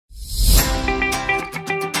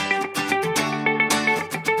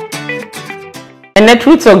And the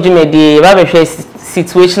True Talk Jimedi,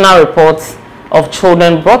 situational reports of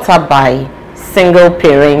children brought up by single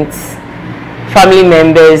parents, family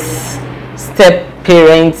members, step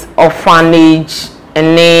parents, orphanage,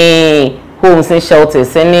 and homes and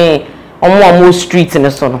shelters, and more streets in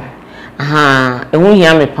the sun. And we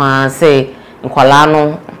hear me pa say,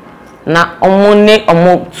 Nkwalano, na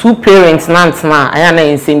two parents, Nantna, I am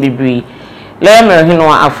in St. Bibri. Let me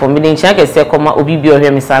Ohenewaa Afful, me den check say koma obi bi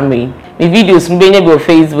ohwe me samre. Me videos me be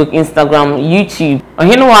Facebook, Instagram, YouTube.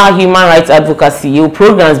 Ohenewaa human rights advocacy, your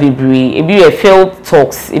programs bibri, e bi field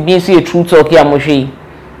talks, e bi so true talk ya mo hwe.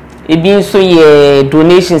 E bi so ye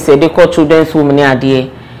donations e dey call children's home ni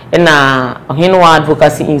ade. E na Ohenewaa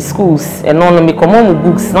advocacy in schools, e no me common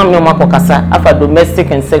books na me o makokasa after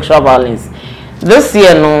domestic and sexual violence. This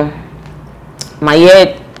year no my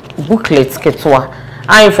year booklets ketwa.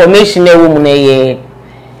 Information a woman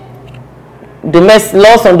domestic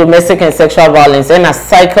laws on domestic and sexual violence and a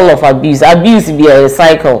cycle of abuse. Abuse be a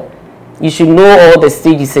cycle. You should know all the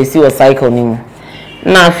stages. I see a cycle name.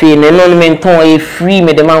 Now, feel no menton a free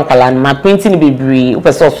me the man call my printing be bree.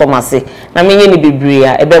 Upeso so mase. Na me ni be bree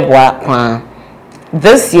a ebeboa.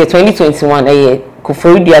 This year 2021 a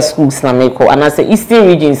Koforidia schools na meko and I say Eastern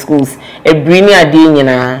Region schools a brini ade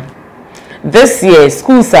nyina. This year,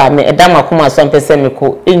 schools are me edama kuma so mpese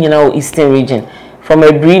meko enyina Eastern Region from a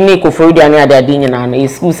brini Koforidia ne ade ade nyina na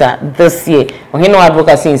schools are this year. Ohenewaa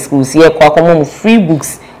advocacy in schools here kwa komo free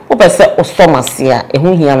books. Upese osomase a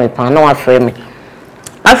ehu hia me pa na wa frɛ me.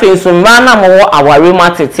 Afi so mba na mo aware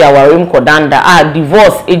matete aware mkodanda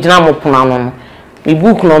divorce ejina mo pona no. Me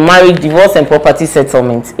book no marriage, divorce and property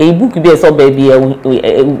settlement. A book be so baby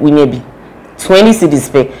we bi 20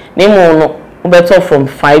 cedis pay. Name no better from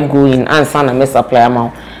 5 going and son and mess apply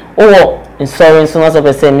amount. Oh, insurance so as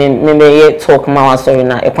person me talk ma sorry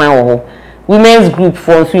na e kwan wo. Women's group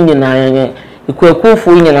for swing na equal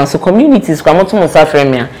for in so communities kwa moto mo sa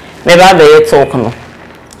frame me ba be talk no.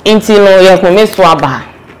 Inti no ye ko me so aba.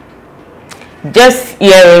 Just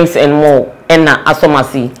earrings and more and na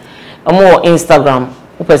asomasi. More Instagram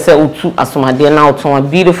upese utu asomade na uton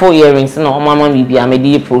beautiful earrings na mama bibia me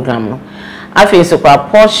di program no. Afi so kwa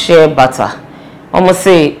Posh shea butter. Almost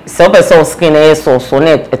say so skin so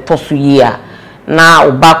net a tosu year.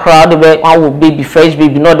 Now background the baby fresh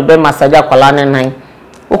baby not the bed massage akwala nine.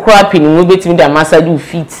 Okra pin we betimi da massage you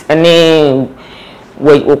feet and then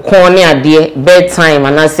we corner dear bedtime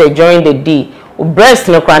and I say during the day. Breast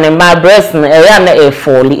no kwa my breast na na e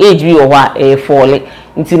fall age bi o wa e fall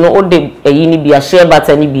nti no o de yini bia share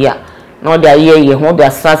butter ni bia na o de aye ho de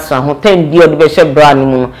asasra ho tem bi o de be she bra ni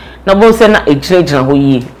mu no na bo se na ejirejira ho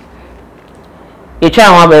yi e twa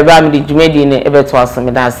ho abeba mi de jumedi ne ebeto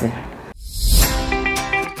asome dase.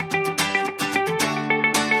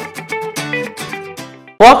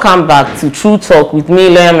 Welcome back to True Talk with me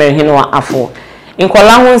Ohenewaa Afful. In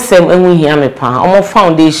Kola won sem enwu hia me pa omo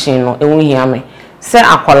foundation no enwu hia me say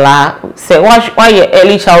akola say why your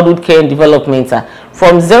early childhood care and development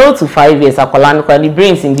from 0 to 5 years akola no the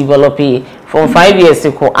brains in developing from 5 years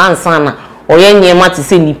to answer na oye nyema to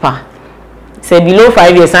say nipa say below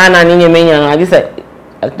 5 years na nyema na this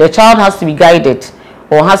the child has to be guided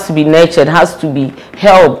or has to be nurtured, has to be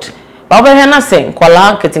helped. Baba hena say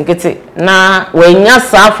kola ketinketi na wenya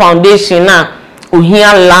sa foundation na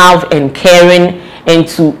uhia love and caring and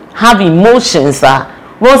to have emotions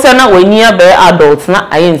once na when you be adults na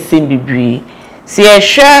ayen same bibri see a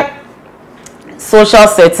share social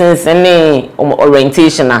settings and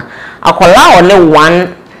orientation akola only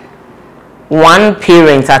one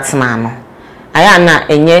parent at na aya na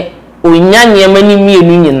enye onya nyema ni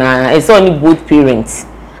mienu nyina it's only both parents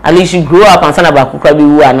at least you grow up and son about kukra bi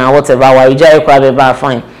wu na whatever why you just be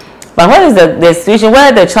fine. But what is the situation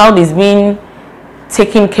where the child is being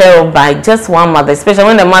taken care of by just one mother, especially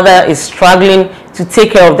when the mother is struggling to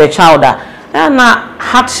take care of the child? And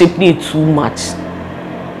hardship need too much.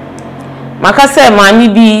 Makase mani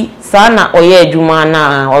bi sana oye adwuma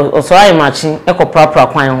na osora imagine eko prapra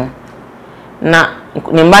kwan ho. Na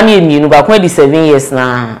ne mani emienu ba kwa di 7 years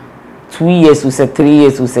na 2 years or 3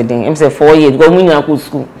 years or then em say 4 years go munya ko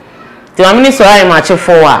school. Ti amini sora imagine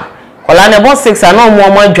 4 kola ne bo 6 ana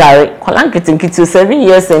omo adware kola nkitinkiti 7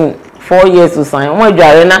 years and 4 years to sign. Omo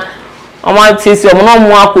adware na omo tisi omo no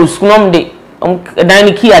mo akọ school no de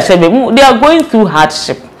dan ki ahebe. They are going through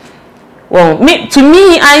hardship. Well, to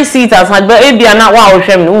me I see it as hard, but maybe na wa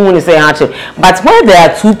ohwem no who say hardship. But when there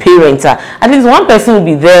are two parents, at least one person will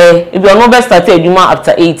be there. If you are not start adwuma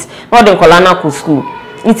after 8, not the kola na ko school.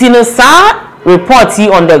 It in a sa report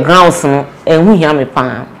on the grounds no and who hear me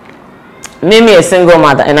pa. Maybe a single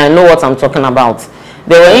mother, and I know what I'm talking about.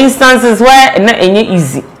 There were instances where it's not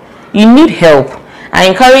easy. You need help. I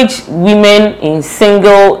encourage women in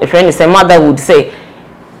single, a friend is a mother would say,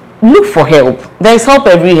 look for help. There is help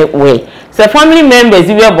everywhere. So family members, if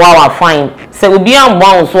you are fine, so will be on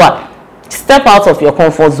step out of your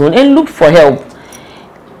comfort zone and look for help.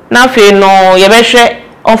 Now, if you know, you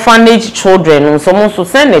orphanage children, someone to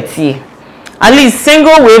send it to you. At least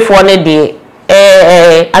single way for a day.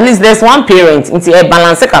 At least there's one parent into a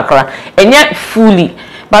balance and yet fully.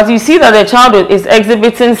 But you see that the child is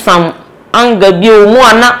exhibiting some anger,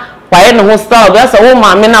 why no style. That's a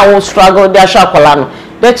woman who struggle.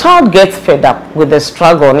 The child gets fed up with the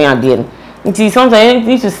struggle near the end. It is sometimes you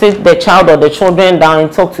need to sit the child or the children down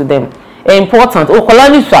and talk to them. Important.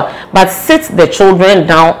 But sit the children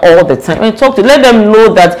down all the time and talk to. Let them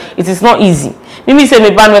know that it is not easy. Maybe say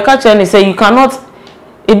me ban catch and say you cannot.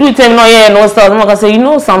 You do tell me no yeah no style. I say you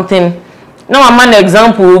know something. Now a man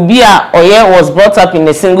example will be was brought up in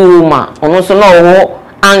a single woman and also no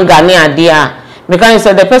anger near there. Because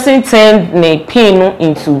the person turned the pain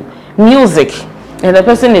into music and the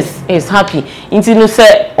person is happy. Into no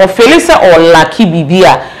say or Felisa or lucky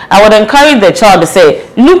bibia. I would encourage the child to say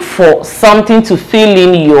look for something to fill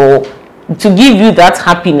in to give you that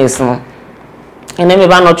happiness. No? And then maybe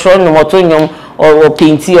not trying no or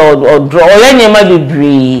painting or draw or any might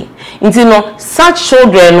be you know, such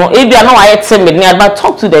children, no, if you are not timid, but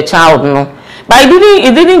talk to the child, no. But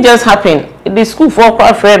it didn't just happen. The school for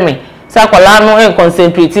quite friend me. So I and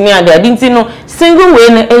concentrating and I didn't know single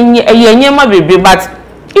way but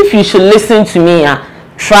if you should listen to me,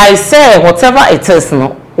 try say whatever it is,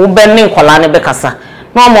 no. Ubending kolane bekasa.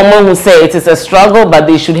 No mama who say it is a struggle, but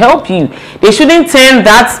they should help you. They shouldn't turn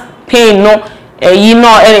that pain, no,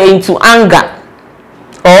 into anger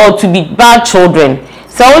or to be bad children.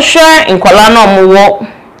 So share in Kolano Muwo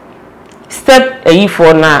step a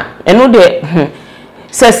for now. And no de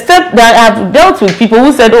so step that I've dealt with people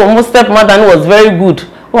who said, oh, most stepmother was very good.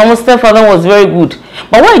 Oh, most stepfather was very good.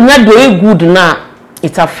 But why not doing good now?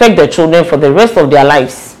 It affects the children for the rest of their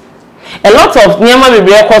lives. A lot of Nyama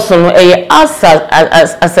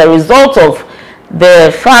as a result of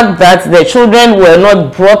the fact that the children were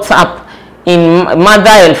not brought up in mother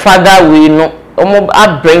and father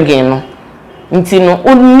upbringing. Ntino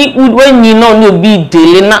when you know you be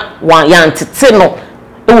daily na one yantino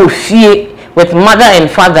fear with mother and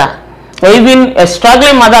father, or even a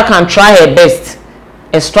struggling mother can try her best,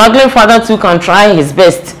 a struggling father too can try his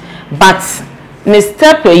best, but ne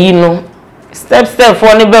step step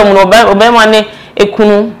for ne be mane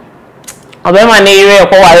ekunu obemane ire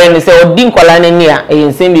ko ware ne se odin kola ne ni a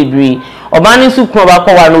ensem bebre obani su kunu ba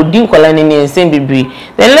ko ware odin kola ne ni ensem bebre.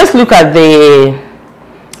 Then let's look at the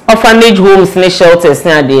orphanage homes and shelters.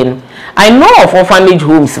 I know of orphanage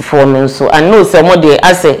homes for no, so I know some of the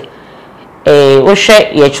asset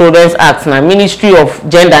OSHA your Children's Act na Ministry of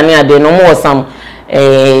Gender near the no more some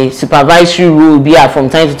supervisory rule be from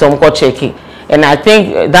time to time checking, and I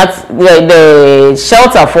think that's the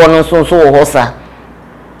shelter for no so hosa.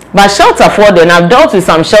 But shelter for then I've dealt with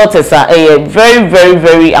some shelters are very very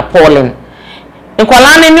very appalling. In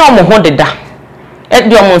Kwalane ni omo ho deda e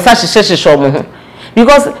de omo nsa hyehyehye omo ho.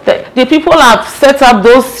 Because the people have set up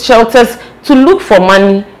those shelters to look for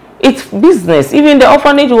money. It's business. Even the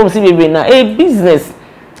orphanage homes a business.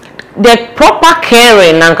 The proper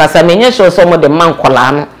caring and some of the man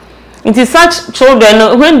kolano. It is such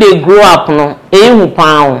children when they grow up, no, they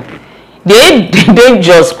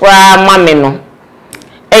just cry mommy no.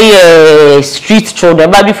 Street children.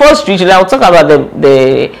 But before street children, I'll talk about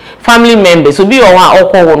the family members. So be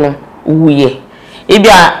no. If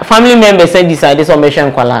your family members say decide to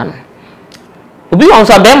mention Kwalana. We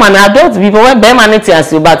also be man adult people where be man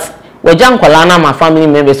but we jam Kwalana my family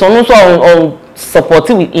members so no so on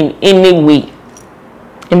supportive in any way.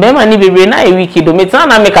 In be man be na a wiki do me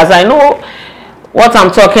na make as I know what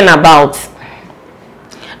I'm talking about.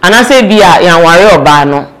 And I say be yan ware oba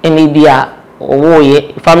no and be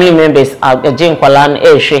owoye family members are jam Kwalana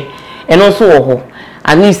and also oho.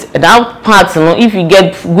 At least that part, you know, if you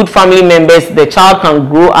get good family members, the child can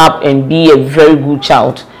grow up and be a very good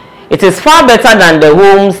child. It is far better than the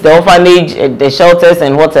homes, the orphanage, the shelters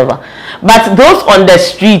and whatever. But those on the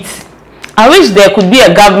streets, I wish there could be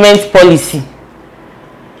a government policy.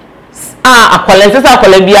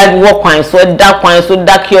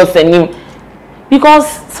 Because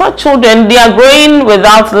such children, they are growing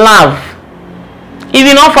without love.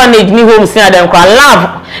 Even orphanage new homes near them cry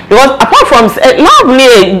love, because apart from love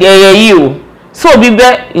near you, so you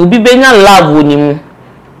be love with him,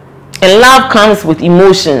 and love comes with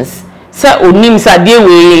emotions. So onim sa dey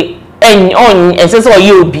we on and so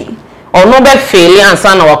you be or no be failure and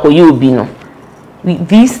son or you be no.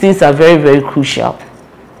 These things are very very crucial.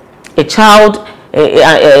 A child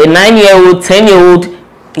a 9-year-old, 10-year-old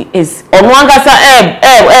is on one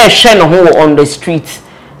share no on the street.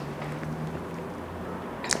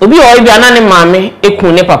 Obi o bi anane mame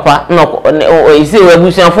ekun ne papa no ise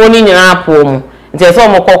webusuafo ni nyina apo mu nti so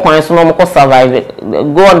mo kwan so no mo survive,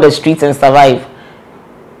 go on the streets and survive.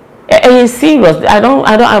 It's serious.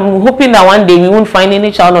 I'm hoping that one day we won't find any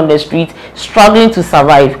child on the street struggling to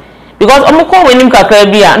survive, because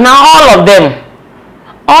now all of them,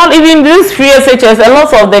 even these free SHS, a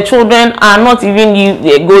lot of the children are not even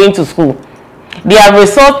going to school. They have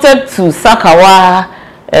resorted to Sakawa,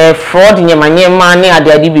 fraud in Yemanyema,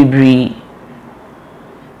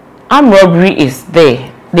 armed robbery is there.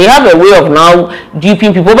 They have a way of now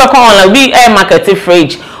duping people. Back on like we market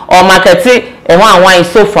fridge or market one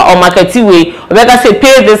sofa or market way. Better say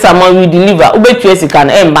pay this amount we deliver. Can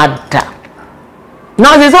matter.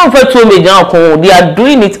 Now there's one for 2 million. They are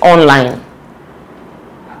doing it online.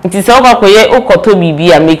 It is over koye okoto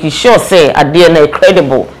bibi and making sure say at the end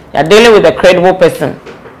credible. You are dealing with a credible person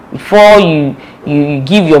before you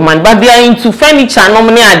give your money. But they are into furniture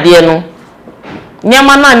normally at the end.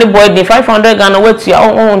 Nyamana ni boy the 500 Ghana wait to your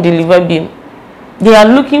own deliver beam. They are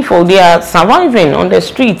looking for, they are surviving on the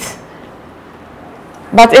streets.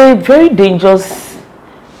 But it's very dangerous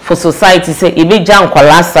for society. Say ebe jam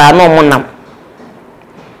kwalasa no monam.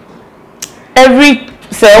 Every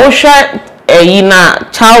say osha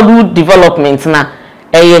na childhood development na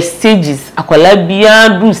stages akwala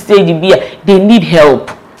bia do stage bia they need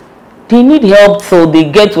help. They need help so they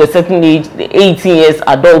get to a certain age, 18 years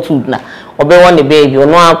adulthood na. Obe want the baby or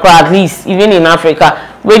no at least even in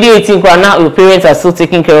Africa where you 18 now your parents are still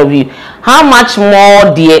taking care of you. How much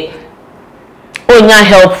more dear onya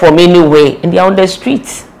help from anywhere and they are on the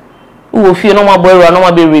streets? Who will feel no more boy no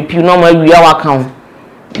more be rape you no more we our account.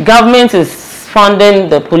 Government is funding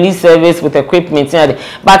the police service with equipment,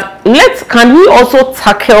 but can we also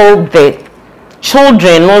tackle the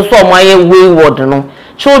children also my wayward no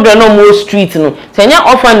children no more street no senya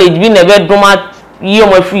orphanage be never doma you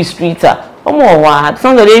my free streeter. Some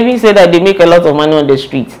of they even say that they make a lot of money on the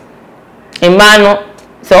street. Emano,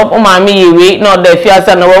 so mommy you wait not the fear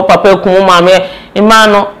son of papa kumu mame.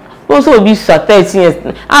 Emano also be 13 years.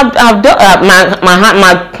 I've done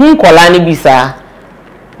my kolani bisa.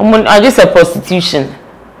 I just a prostitution.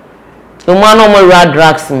 Emano more rad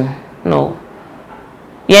drugs no.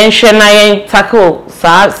 Yen shena yen tackle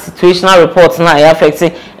situational reports na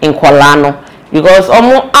affecting in Kolano. Because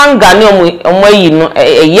omo anger ni omo yi no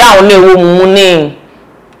ya na ewo mu ne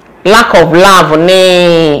lack of love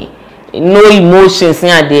ne no emotions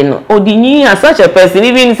ni ade no odinyi as such a person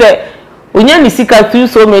even say onya ni sika through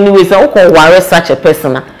so many ways o ko worry such a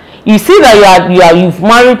person. You see that you've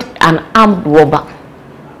married an armed robber,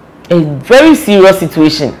 a very serious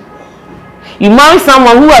situation. You marry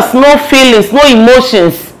someone who has no feelings, no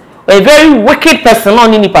emotions, a very wicked person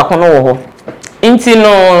on ni pa kono wo ho. Inti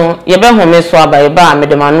no yebe home so aba eba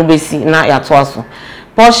medemanu besi na yatoaso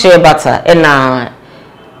Posh butter na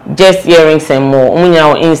just earrings and more umunya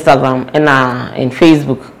on Instagram na in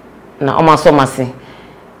Facebook na omaso mase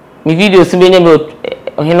mi video so benye be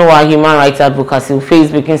Ohenewaa human rights advocacy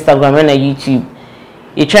Facebook, Instagram and YouTube.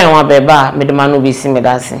 You try one beba medemanu besi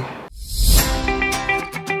medase.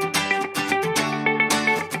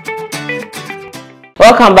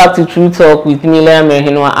 Welcome back to True Talk with me,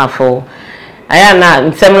 Ohenewaa Afful. Ayana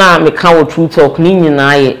nsema me kan wo True Talk ni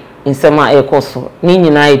nyina ye nsema ekoso ni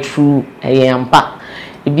nyina ye true eyampa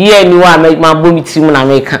bia ni wa ma bomi timu na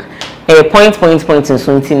me kan point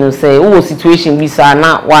nso nti no say wo situation bi sa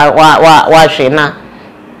na wa hwe na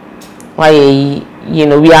why you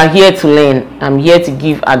know we are here to learn. I'm here to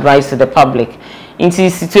give advice to the public. Into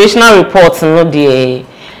situational reports no dey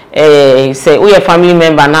say we a family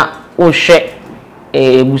member na wo hwe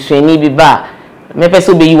busuani bi ba me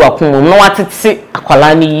person be you akum no watete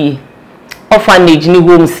akwala ni yi orphanage ni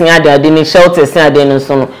home sin ade ni shelter sin ade no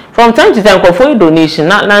so no from time to time for donation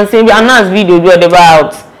na say be announce video do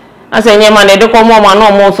about I say nyema na de ko mo ma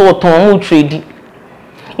no mo so ton mo trade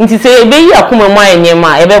nti say be yi akum mo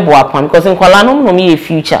anyema e be bo apam because nkwala no me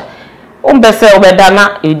future o be say obeda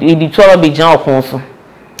na editor be jan okon so.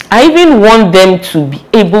 I even want them to be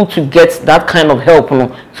able to get that kind of help,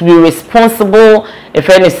 no? To be responsible, if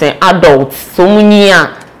anything, adults, so many,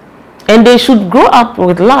 and they should grow up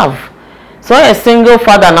with love. So a single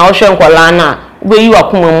father now where you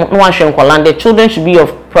are the children should be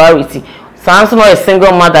of priority. Sometimes not a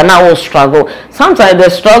single mother now will struggle. Sometimes the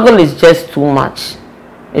struggle is just too much.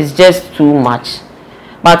 It's just too much.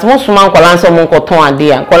 But most women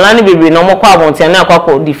baby no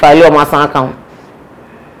more defile your mass account.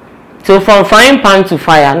 So from frying pan to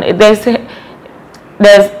fire, there's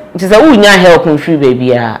it is a unya help in free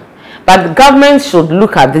baby. But the government should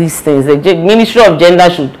look at these things. The Ministry of Gender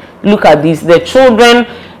should look at these. The children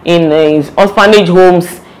in orphanage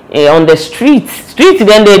homes, on the streets,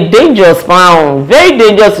 then they're dangerous, found very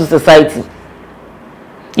dangerous to society.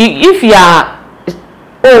 If you are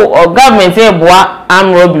government say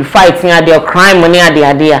armed robbery fighting at their crime money at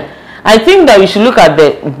their I think that we should look at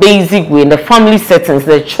the basic way in the family settings,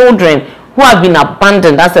 the children who have been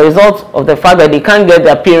abandoned as a result of the fact that they can't get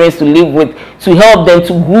their parents to live with, to help them,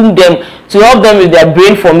 to groom them, to help them with their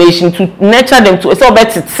brain formation, to nurture them, to so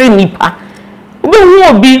better nipa. Who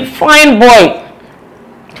will be fine boy,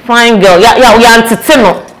 fine girl, yeah, we are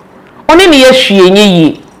antitino. Only near she in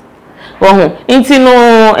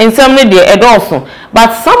some they also,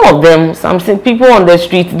 but some of them, some people on the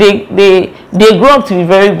street, they grow up to be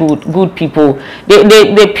very good people.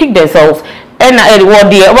 They pick themselves and what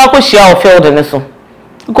they work share or failed and so.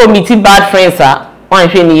 You could meet bad friends one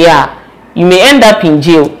year, you may end up in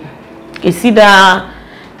jail. You see that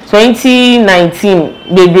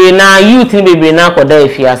 2019 baby now youth baby now could die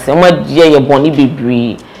if you are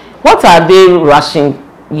what are they rushing,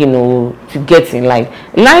 you know, to get in life?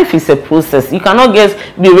 Life is a process. You cannot just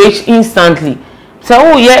be rich instantly. So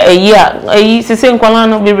oh yeah, a year say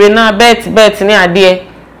nkwala baby na bet near there.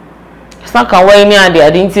 Stuck away near there.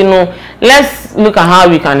 I didn't know. Let's look at how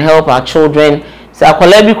we can help our children. So I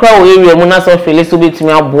collect area muna so feel little bit to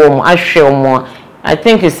me abom I share more. I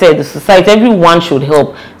think you said the society, everyone should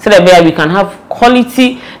help so that we can have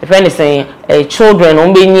quality, if anything, children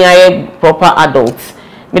on being proper adults.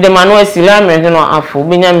 Me the manual sila me no Afful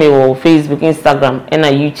benya me wo Facebook, Instagram and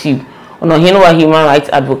YouTube on Ohenewaa Human Rights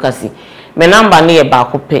Advocacy. My number near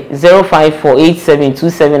back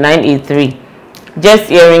 0548727983.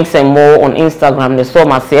 Just earrings and more on Instagram. The so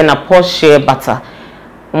much and a Posh shea butter.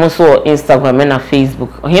 Also Instagram and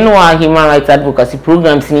Facebook. Ohenewaa Human Rights Advocacy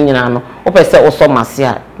programs in Inano. Also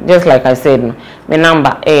masia. Just like I said, my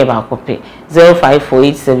number back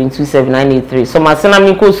 0548727983. So my son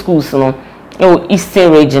Miko schools no.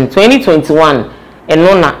 Eastern region 2021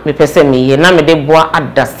 enona me pese me ye na me de boa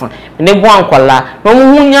adasa me de boa nkwala no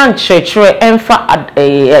munya nchechre emfa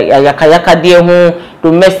yakayaka de ho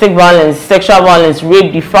domestic violence, sexual violence,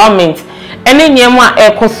 rape, defilement ene nyema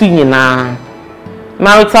ekosu nyina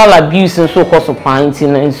marital abuse nso koso point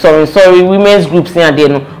in sorry women's groups near there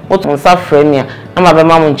no oton sa frame na ma be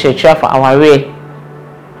ma nchechre for our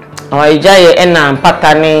jaye ena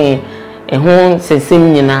mpata ne ehun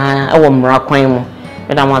sensem nyina ewo mra kwan mu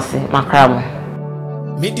medamase makramo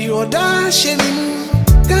midi oda shemi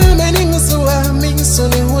kameni ngusuwa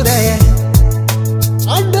minsoni hudaye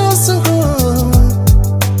odo suhu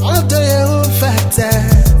odo ye fata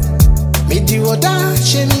midi oda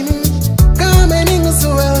shemi kameni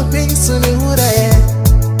ngusuwa